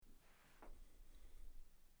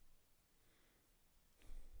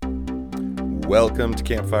Welcome to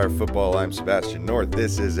Campfire Football. I'm Sebastian North.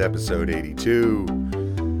 This is episode 82.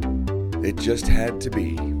 It just had to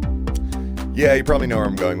be. Yeah, you probably know where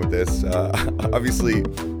I'm going with this. Obviously,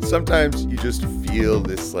 sometimes you just feel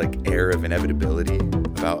this air of inevitability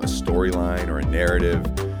about a storyline or a narrative.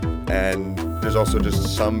 And there's also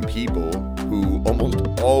just some people who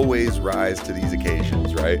almost always rise to these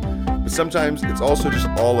occasions, right? But sometimes it's also just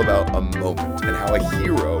all about a moment and how a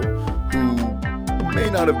hero who may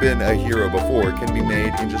not have been a hero before can be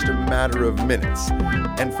made in just a matter of minutes.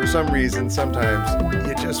 And for some reason, sometimes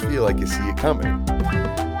you just feel like you see it coming.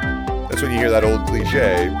 That's when you hear that old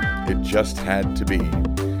cliche, it just had to be.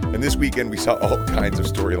 And this weekend we saw all kinds of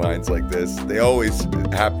storylines like this. They always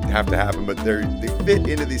have to happen, but they fit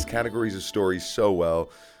into these categories of stories so well.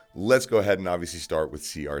 Let's go ahead and obviously start with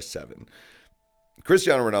CR7.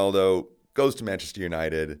 Cristiano Ronaldo goes to Manchester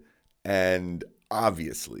United, and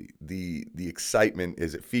obviously the excitement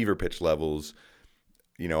is at fever pitch levels.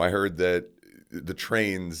 You know, I heard that the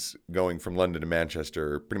trains going from London to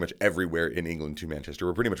Manchester, pretty much everywhere in England to Manchester,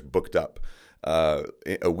 were pretty much booked up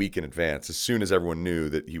a week in advance, as soon as everyone knew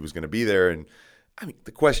that he was going to be there. And I mean,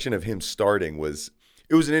 the question of him starting was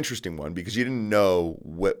an interesting one, because you didn't know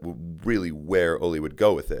where Ole would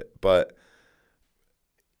go with it. But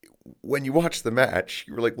when you watch the match,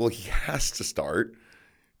 you were like, well, he has to start.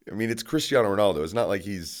 I mean, it's Cristiano Ronaldo. It's not like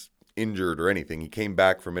he's injured or anything. He came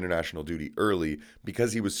back from international duty early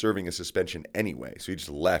because he was serving a suspension anyway. So he just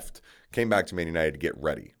left, came back to Man United to get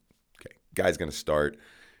ready. Okay, guy's going to start.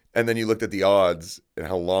 And then you looked at the odds and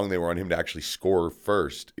how long they were on him to actually score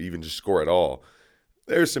first, even just score at all.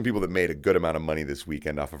 There's some people that made a good amount of money this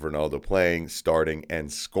weekend off of Ronaldo playing, starting,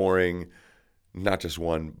 and scoring not just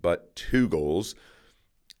one, but 2 goals.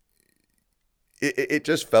 It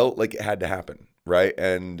just felt like it had to happen, right?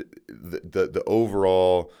 And the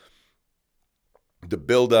overall, the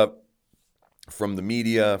buildup from the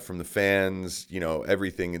media, from the fans, you know,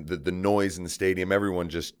 everything, the noise in the stadium, everyone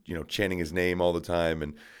just, you know, chanting his name all the time.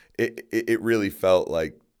 And it really felt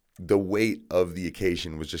like the weight of the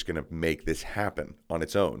occasion was just going to make this happen on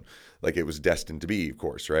its own, like it was destined to be, of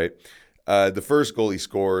course, right? The first goal he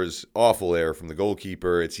scores, awful error from the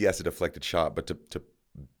goalkeeper. It's, yes, a deflected shot, but to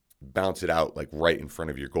bounce it out like right in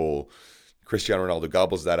front of your goal, Cristiano Ronaldo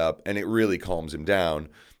gobbles that up, and it really calms him down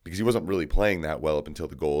because he wasn't really playing that well up until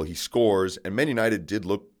the goal. He scores, and Man United did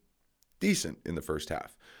look decent in the first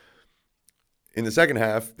half. In the second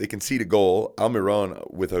half, they concede a goal.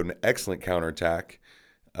 Almiron with an excellent counterattack.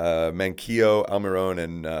 Manquillo, Almiron,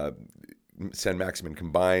 and Saint-Maximin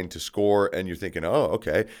combined to score, and you're thinking, oh,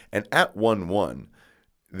 okay. And at 1-1,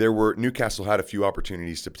 Newcastle had a few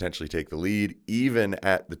opportunities to potentially take the lead, even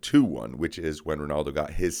at the 2-1, which is when Ronaldo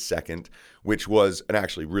got his second, which was an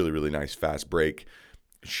actually really, really nice fast break.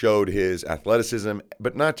 Showed his athleticism,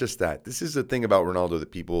 but not just that. This is the thing about Ronaldo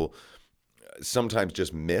that people sometimes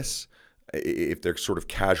just miss if they're sort of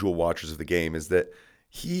casual watchers of the game, is that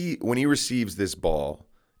when he receives this ball,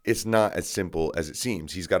 it's not as simple as it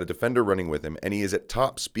seems. He's got a defender running with him, and he is at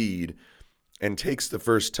top speed and takes the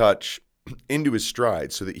first touch into his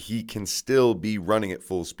stride so that he can still be running at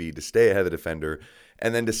full speed to stay ahead of the defender,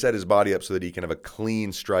 and then to set his body up so that he can have a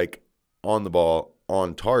clean strike on the ball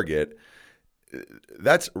on target.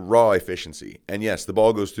 That's raw efficiency. And yes, the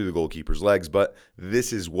ball goes through the goalkeeper's legs, but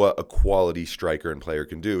this is what a quality striker and player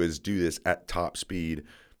can do, is do this at top speed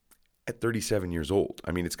at 37 years old.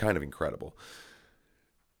 I mean, it's kind of incredible.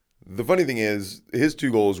 The funny thing is, his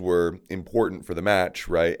 2 goals were important for the match,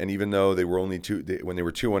 right? And even though they were only when they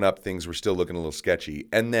were 2-1 up, things were still looking a little sketchy.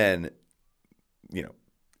 And then, you know,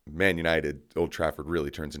 Man United, Old Trafford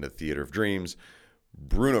really turns into the theater of dreams.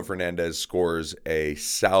 Bruno Fernandes scores a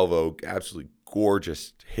salvo, absolutely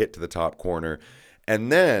gorgeous hit to the top corner.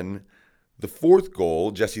 And then the 4th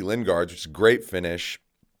goal, Jesse Lingard's, which is a great finish.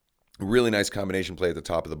 Really nice combination play at the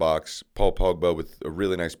top of the box. Paul Pogba with a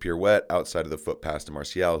really nice pirouette outside of the foot pass to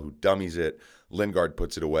Martial, who dummies it. Lingard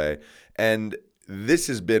puts it away. And this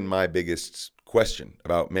has been my biggest question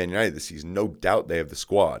about Man United this season. No doubt they have the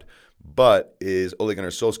squad. But is Ole Gunnar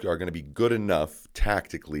Solskjaer going to be good enough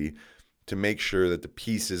tactically to make sure that the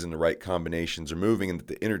pieces and the right combinations are moving and that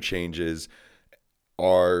the interchanges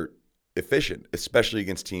are efficient, especially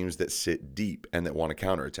against teams that sit deep and that want to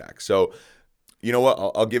counterattack? So, you know what?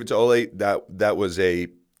 I'll give it to Ole. That was a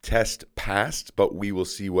test passed, but we will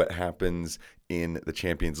see what happens in the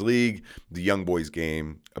Champions League. The Young Boys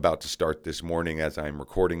game about to start this morning as I'm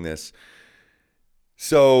recording this.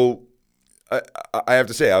 So I have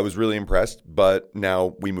to say, I was really impressed, but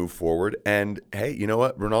now we move forward. And hey, you know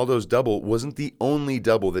what? Ronaldo's double wasn't the only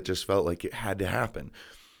double that just felt like it had to happen.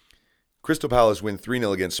 Crystal Palace win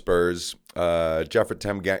 3-0 against Spurs. Jeffrey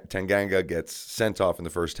Tanganga gets sent off in the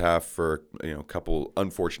first half for a couple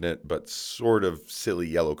unfortunate but sort of silly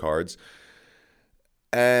yellow cards.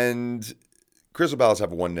 And Crystal Palace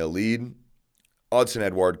have a 1-0 lead. Odsonne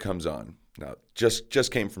Edouard comes on. Now,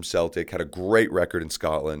 just came from Celtic, had a great record in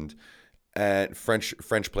Scotland, and French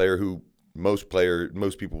player who most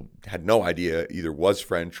people had no idea either was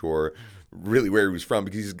French or really where he was from,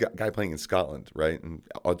 because he's a guy playing in Scotland, right? And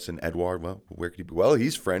Odsonne Edouard, well, where could he be? Well,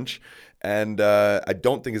 he's French, and I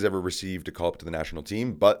don't think has ever received a call up to the national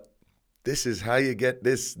team, but this is how you get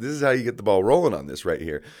this. This is how you get the ball rolling on this right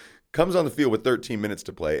here. Comes on the field with 13 minutes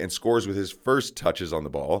to play and scores with his first touches on the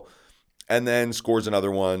ball, and then scores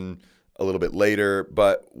another one a little bit later.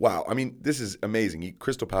 But wow, I mean, this is amazing.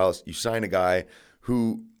 Crystal Palace, you sign a guy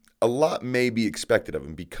who a lot may be expected of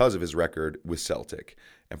him because of his record with Celtic.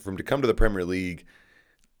 And for him to come to the Premier League,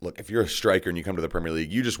 look, if you're a striker and you come to the Premier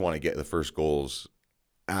League, you just want to get the first goals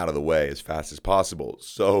out of the way as fast as possible.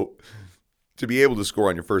 So to be able to score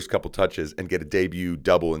on your first couple touches and get a debut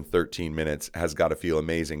double in 13 minutes has got to feel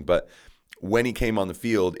amazing. But when he came on the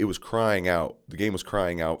field, it was crying out. The game was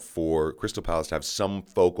crying out for Crystal Palace to have some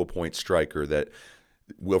focal point striker that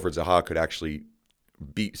Wilfried Zaha could actually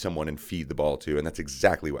beat someone and feed the ball to, and that's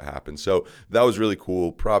exactly what happened. So that was really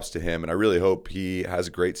cool. Props to him, and I really hope he has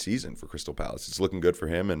a great season for Crystal Palace. It's looking good for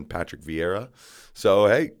him and Patrick Vieira. So,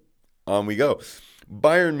 hey, on we go.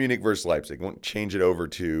 Bayern Munich versus Leipzig. I won't change it over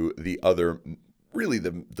to the other, really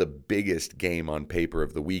the biggest game on paper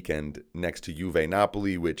of the weekend next to Juve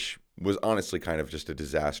Napoli, which was honestly kind of just a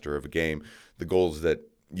disaster of a game. The goals that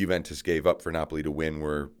Juventus gave up for Napoli to win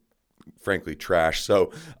were frankly trash.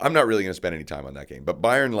 So I'm not really going to spend any time on that game. But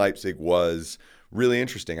Bayern Leipzig was really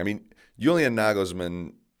interesting. I mean, Julian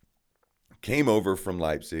Nagelsmann came over from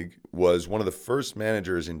Leipzig, was one of the first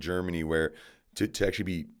managers in Germany where to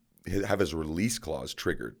actually have his release clause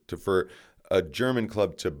triggered, for a German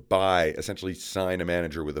club to essentially sign a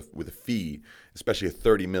manager with a fee, especially a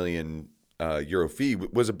 30 million euro fee,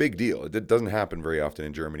 was a big deal. It doesn't happen very often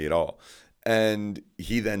in Germany at all. And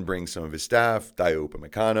he then brings some of his staff, Dayot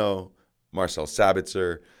Upamecano, Marcel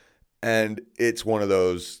Sabitzer, and it's one of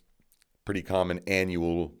those pretty common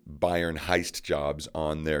annual Bayern heist jobs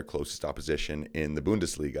on their closest opposition in the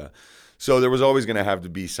Bundesliga. So there was always going to have to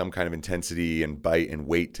be some kind of intensity and bite and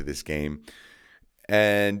weight to this game.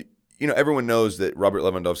 And, everyone knows that Robert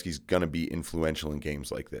Lewandowski is going to be influential in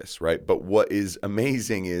games like this, right? But what is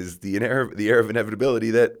amazing is the air of inevitability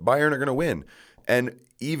that Bayern are going to win. And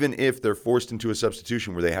even if they're forced into a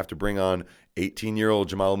substitution where they have to bring on 18-year-old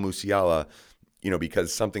Jamal Musiala,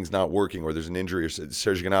 because something's not working or there's an injury or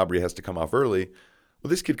Serge Gnabry has to come off early, well,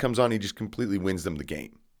 this kid comes on, he just completely wins them the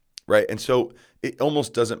game, right? And so it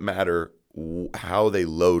almost doesn't matter how they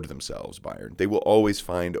load themselves, Bayern. They will always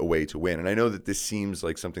find a way to win. And I know that this seems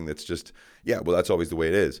like something that's just, that's always the way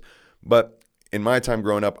it is. But in my time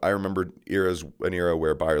growing up, I remember an era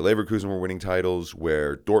where Bayer Leverkusen were winning titles,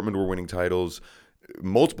 where Dortmund were winning titles,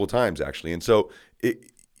 multiple times actually. And so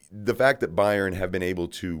the fact that Bayern have been able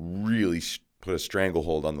to really put a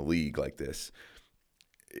stranglehold on the league like this,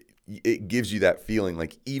 it gives you that feeling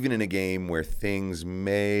like even in a game where things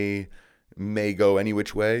may go any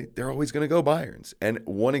which way, they're always going to go Bayern's. And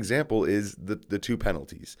one example is the two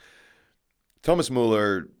penalties. Thomas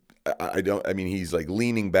Muller, he's like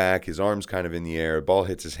leaning back, his arm's kind of in the air, ball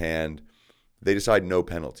hits his hand. They decide no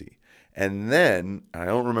penalty. And then, I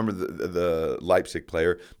don't remember the Leipzig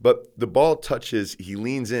player, but the ball touches, he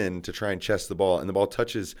leans in to try and chest the ball, and the ball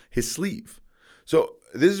touches his sleeve. So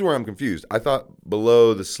this is where I'm confused. I thought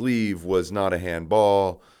below the sleeve was not a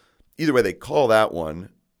handball. Either way, they call that one,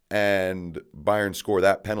 and Bayern score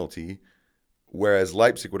that penalty, whereas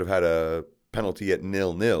Leipzig would have had a penalty at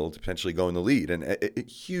 0-0 to potentially go in the lead. And a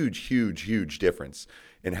huge difference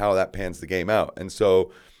in how that pans the game out. And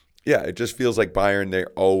so, it just feels like Bayern,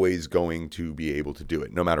 they're always going to be able to do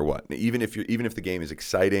it, no matter what. Even if the game is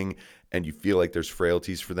exciting and you feel like there's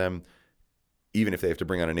frailties for them, even if they have to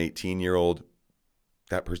bring on an 18-year-old,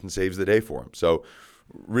 that person saves the day for them. So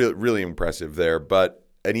really impressive there. But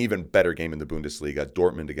an even better game in the Bundesliga,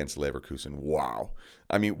 Dortmund against Leverkusen. Wow.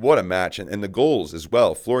 I mean, what a match. And the goals as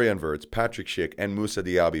well. Florian Wirtz, Patrick Schick, and Moussa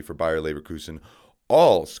Diaby for Bayer Leverkusen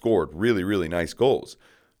all scored really, really nice goals.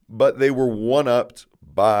 But they were one-upped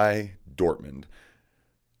by Dortmund.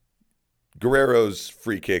 Guerrero's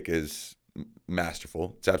free kick is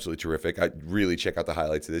masterful. It's absolutely terrific. I really check out the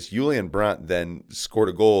highlights of this. Julian Brandt then scored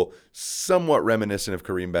a goal somewhat reminiscent of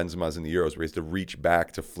Karim Benzema's in the Euros, where he has to reach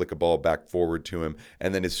back to flick a ball back forward to him,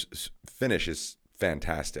 and then his finish is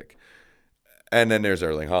fantastic. And then there's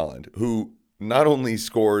Erling Haaland, who not only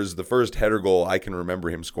scores the first header goal I can remember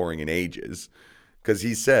him scoring in ages, because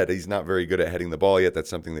he said he's not very good at heading the ball yet. That's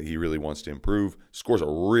something that he really wants to improve. Scores a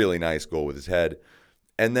really nice goal with his head.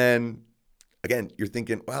 And then, again, you're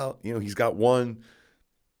thinking, well, he's got one.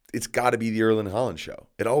 It's got to be the Erling Haaland show.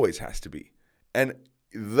 It always has to be. And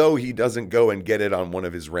though he doesn't go and get it on one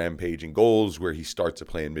of his rampaging goals where he starts to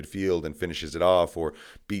play in midfield and finishes it off or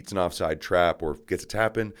beats an offside trap or gets a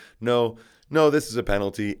tap in, no, this is a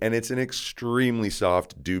penalty, and it's an extremely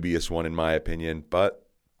soft, dubious one in my opinion. But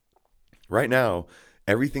right now,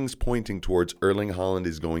 everything's pointing towards Erling Haaland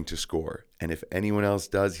is going to score. And if anyone else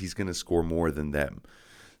does, he's going to score more than them.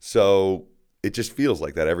 So it just feels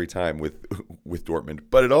like that every time with Dortmund.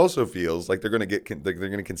 But it also feels like they're going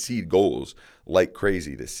to concede goals like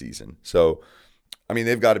crazy this season. So, I mean,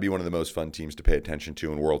 they've got to be one of the most fun teams to pay attention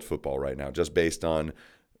to in world football right now, just based on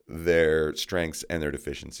their strengths and their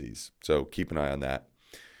deficiencies. So keep an eye on that.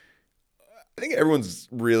 I think everyone's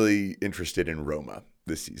really interested in Roma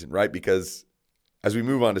this season, right? Because as we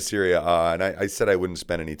move on to Serie A, and I said I wouldn't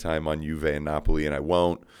spend any time on Juve and Napoli, and I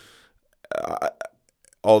won't.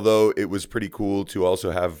 Although it was pretty cool to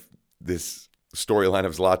also have this storyline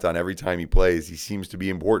of Zlatan every time he plays. He seems to be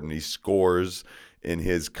important. He scores in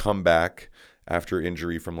his comeback after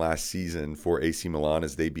injury from last season for AC Milan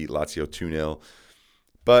as they beat Lazio 2-0.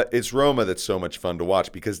 But it's Roma that's so much fun to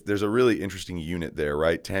watch because there's a really interesting unit there,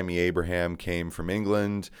 right? Tammy Abraham came from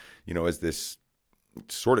England, as this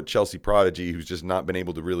sort of Chelsea prodigy who's just not been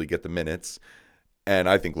able to really get the minutes, and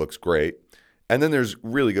I think looks great. And then there's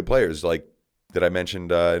really good players like that I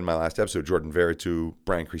mentioned in my last episode: Jordan Veretout,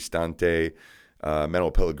 Brian Cristante,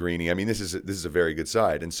 Manuel Pellegrini. I mean, this is a very good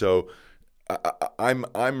side, and so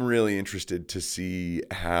I'm really interested to see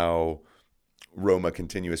how Roma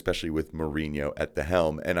continue, especially with Mourinho at the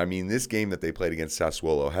helm. And I mean, this game that they played against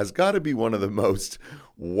Sassuolo has got to be one of the most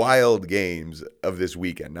wild games of this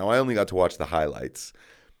weekend. Now, I only got to watch the highlights,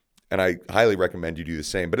 and I highly recommend you do the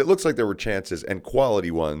same. But it looks like there were chances, and quality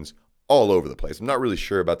ones, all over the place. I'm not really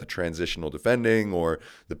sure about the transitional defending or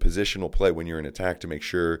the positional play when you're in attack to make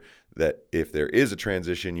sure that if there is a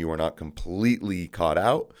transition, you are not completely caught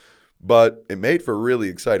out. But it made for a really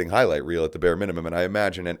exciting highlight reel at the bare minimum, and I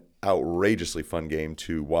imagine an outrageously fun game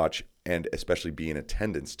to watch and especially be in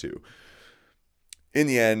attendance to. In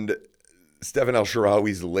the end, Stefan El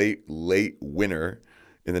Shaarawy's late winner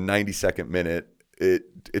in the 92nd minute,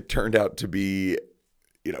 it turned out to be,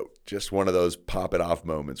 just one of those pop it off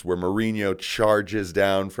moments where Mourinho charges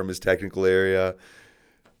down from his technical area,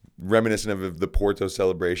 reminiscent of the Porto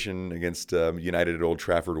celebration against United at Old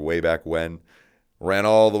Trafford way back when. Ran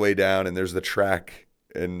all the way down, and there's the track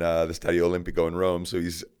in the Stadio Olimpico in Rome. So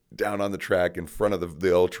he's down on the track in front of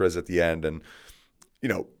the ultras at the end, and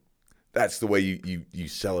that's the way you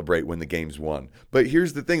celebrate when the game's won. But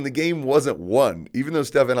here's the thing: the game wasn't won. Even though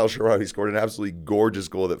Stefan El Shaarawy scored an absolutely gorgeous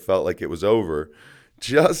goal that felt like it was over,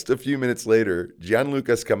 just a few minutes later,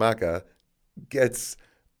 Gianluca Scamacca gets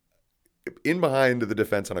in behind the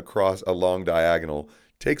defense on a long diagonal,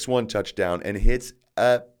 takes one touchdown, and hits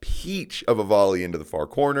a peach of a volley into the far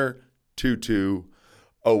corner. 2-2.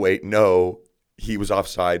 Oh, wait, no. He was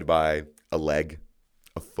offside by a leg,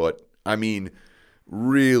 a foot. I mean,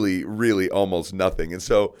 really, really almost nothing. And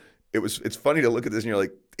so it's funny to look at this and you're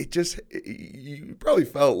like, you probably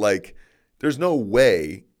felt like there's no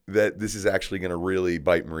way that this is actually going to really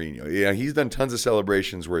bite Mourinho. Yeah, he's done tons of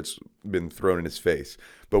celebrations where it's been thrown in his face.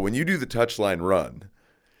 But when you do the touchline run,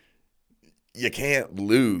 you can't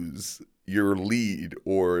lose your lead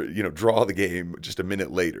or draw the game just a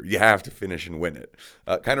minute later. You have to finish and win it.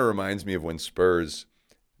 Kind of reminds me of when Spurs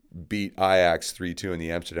beat Ajax 3-2 in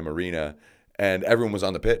the Amsterdam Arena, and everyone was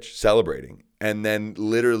on the pitch celebrating. And then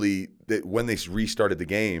literally when they restarted the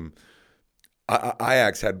game,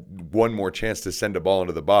 Ajax had one more chance to send a ball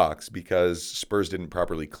into the box because Spurs didn't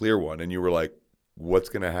properly clear one, and you were like, what's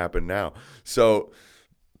going to happen now? So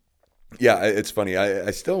yeah, it's funny.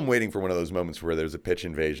 I still am waiting for one of those moments where there's a pitch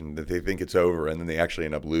invasion that they think it's over and then they actually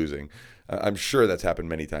end up losing. I'm sure that's happened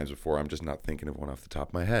many times before. I'm just not thinking of one off the top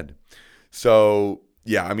of my head. So,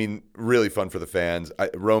 yeah, I mean, really fun for the fans.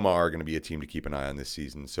 Roma are going to be a team to keep an eye on this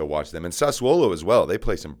season, so watch them. And Sassuolo as well. They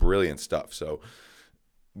play some brilliant stuff. So,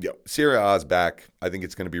 Serie A is back. I think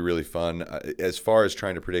it's going to be really fun. As far as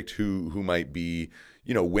trying to predict who might be,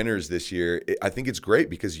 winners this year, I think it's great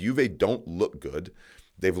because Juve don't look good.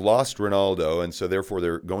 They've lost Ronaldo, and so therefore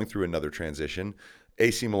they're going through another transition.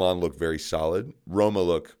 AC Milan look very solid. Roma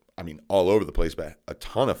look, all over the place, but a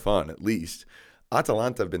ton of fun at least.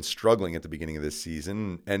 Atalanta have been struggling at the beginning of this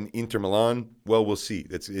season, and Inter Milan, well, we'll see.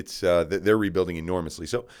 They're rebuilding enormously,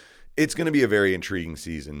 so it's going to be a very intriguing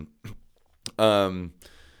season.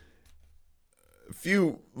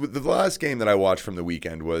 The last game that I watched from the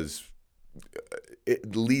weekend was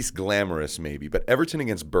at least glamorous, maybe, but Everton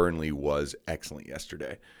against Burnley was excellent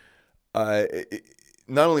yesterday.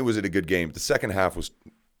 Not only was it a good game, but the second half was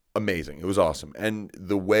amazing. It was awesome. And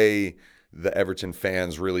the way the Everton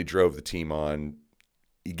fans really drove the team on,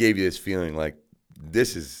 he gave you this feeling like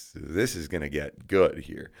this is going to get good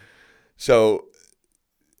here. So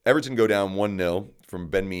Everton go down 1-0 from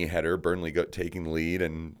Ben Mee header. Burnley taking the lead,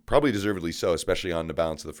 and probably deservedly so, especially on the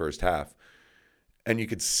balance of the first half. And you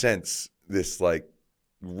could sense this like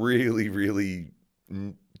really, really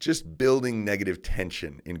just building negative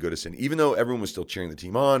tension in Goodison. Even though everyone was still cheering the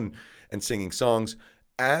team on and singing songs,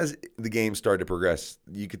 as the game started to progress,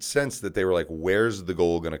 you could sense that they were like, where's the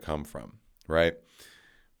goal going to come from, right?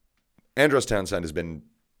 Andros Townsend has been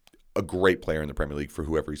a great player in the Premier League for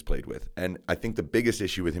whoever he's played with. And I think the biggest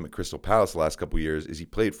issue with him at Crystal Palace the last couple of years is he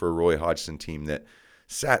played for a Roy Hodgson team that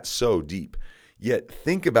sat so deep. Yet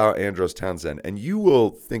think about Andros Townsend, and you will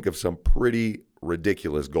think of some pretty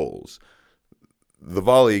ridiculous goals. The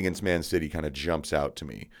volley against Man City kind of jumps out to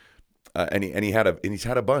me. He's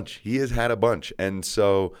had a bunch. He has had a bunch. And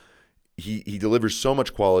so he delivers so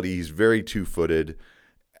much quality. He's very two-footed.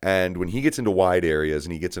 And when he gets into wide areas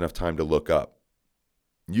and he gets enough time to look up,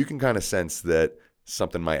 you can kind of sense that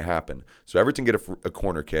something might happen. So Everton get a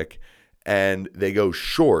corner kick, and they go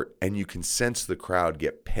short, and you can sense the crowd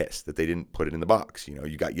get pissed that they didn't put it in the box. You know,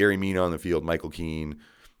 you got Yerry Mina on the field, Michael Keane.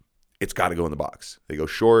 It's got to go in the box. They go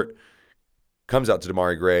short, comes out to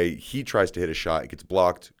Demarai Gray. He tries to hit a shot. It gets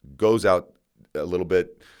blocked, goes out a little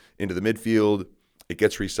bit into the midfield. It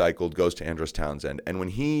gets recycled, goes to Andros Townsend. And when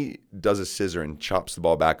he does a scissor and chops the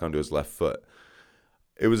ball back onto his left foot,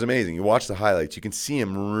 it was amazing. You watch the highlights, you can see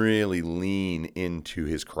him really lean into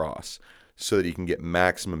his cross so that he can get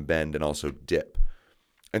maximum bend and also dip.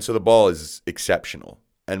 And so the ball is exceptional.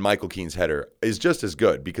 And Michael Keane's header is just as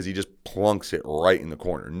good because he just plunks it right in the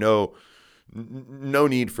corner. No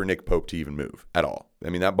need for Nick Pope to even move at all. I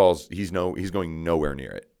mean, that ball's he's going nowhere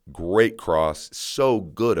near it. Great cross, so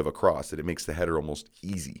good of a cross that it makes the header almost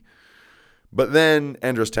easy. But then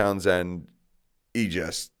Andros Townsend, he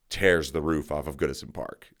just tears the roof off of Goodison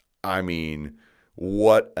Park. I mean,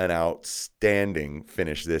 what an outstanding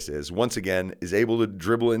finish this is. Once again, is able to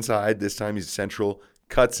dribble inside. This time he's central,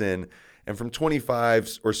 cuts in, and from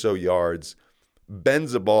 25 or so yards,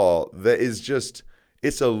 bends a ball that is just,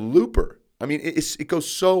 it's a looper. I mean, it goes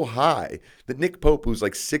so high that Nick Pope, who's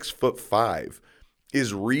like 6'5",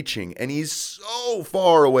 is reaching, and he's so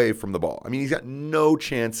far away from the ball. I mean, he's got no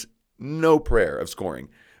chance, no prayer of scoring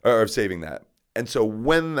or of saving that. And so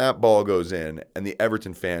when that ball goes in and the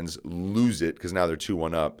Everton fans lose it because now they're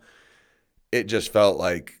 2-1 up, it just felt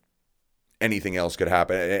like anything else could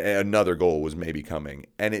happen. Another goal was maybe coming.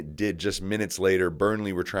 And it did. Just minutes later,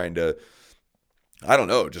 Burnley were trying to, I don't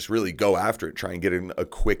know, just really go after it, try and get a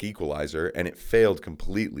quick equalizer, and it failed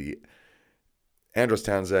completely. Andros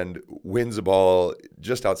Townsend wins a ball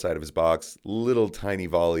just outside of his box, little tiny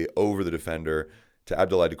volley over the defender to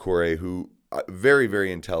Abdoulaye Doucouré, who very,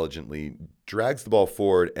 very intelligently drags the ball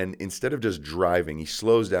forward, and instead of just driving, he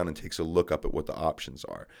slows down and takes a look up at what the options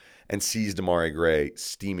are and sees Demarai Gray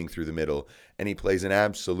steaming through the middle, and he plays an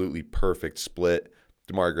absolutely perfect split.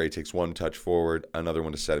 Demarai Gray takes one touch forward, another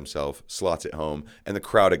one to set himself, slots it home, and the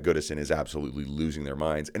crowd at Goodison is absolutely losing their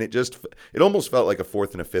minds. And it almost felt like a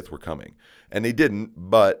fourth and a fifth were coming. And they didn't,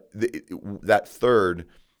 but that third,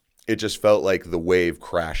 it just felt like the wave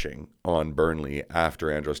crashing on Burnley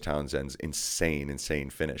after Andros Townsend's insane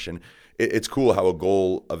finish. And it's cool how a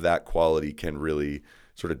goal of that quality can really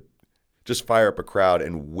sort of just fire up a crowd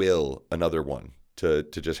and will another one to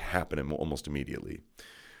just happen almost immediately.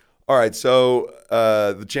 All right, so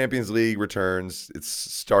the Champions League returns. It's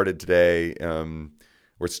started today.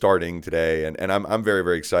 We're starting today, and I'm very,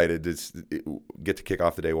 very excited to get to kick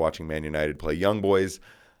off the day watching Man United play Young Boys.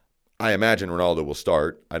 I imagine Ronaldo will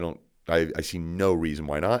start. I see no reason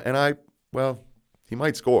why not, and he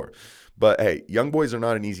might score. But hey, Young Boys are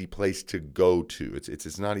not an easy place to go to.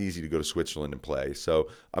 It's not easy to go to Switzerland and play. So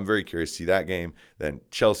I'm very curious to see that game. Then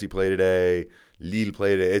Chelsea play today. Lille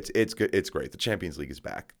played it. It's good. It's great. The Champions League is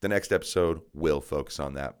back. The next episode will focus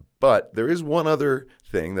on that. But there is one other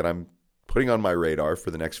thing that I'm putting on my radar for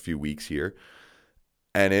the next few weeks here,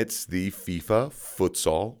 and it's the FIFA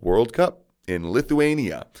Futsal World Cup in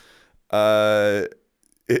Lithuania. I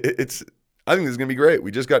think this is going to be great.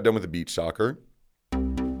 We just got done with the beach soccer.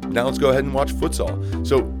 Now let's go ahead and watch futsal.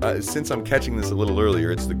 So since I'm catching this a little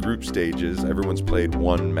earlier, it's the group stages. Everyone's played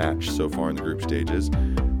one match so far in the group stages.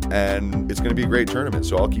 And it's going to be a great tournament.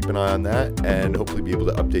 So I'll keep an eye on that and hopefully be able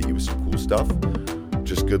to update you with some cool stuff.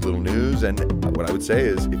 Just just good little news. And what I would say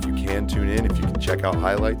is, if you can tune in, if you can check out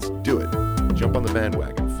highlights, do it. Jump on the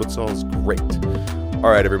bandwagon. Futsal is great. All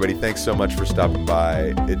right, everybody, thanks so much for stopping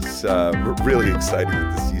by. It's really exciting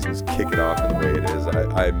that the season's kicking off in the way it is.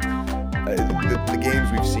 The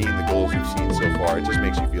games we've seen, the goals we've seen so far, it just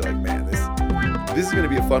makes you feel like, man, this is going to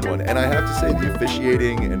be a fun one. And I have to say, the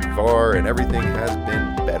officiating and VAR and everything has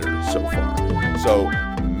been better so far. So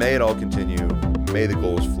may it all continue. May the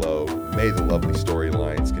goals flow. May the lovely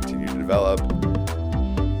storylines continue to develop.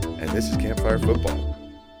 And this is Campfire Football.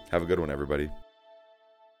 Have a good one, everybody.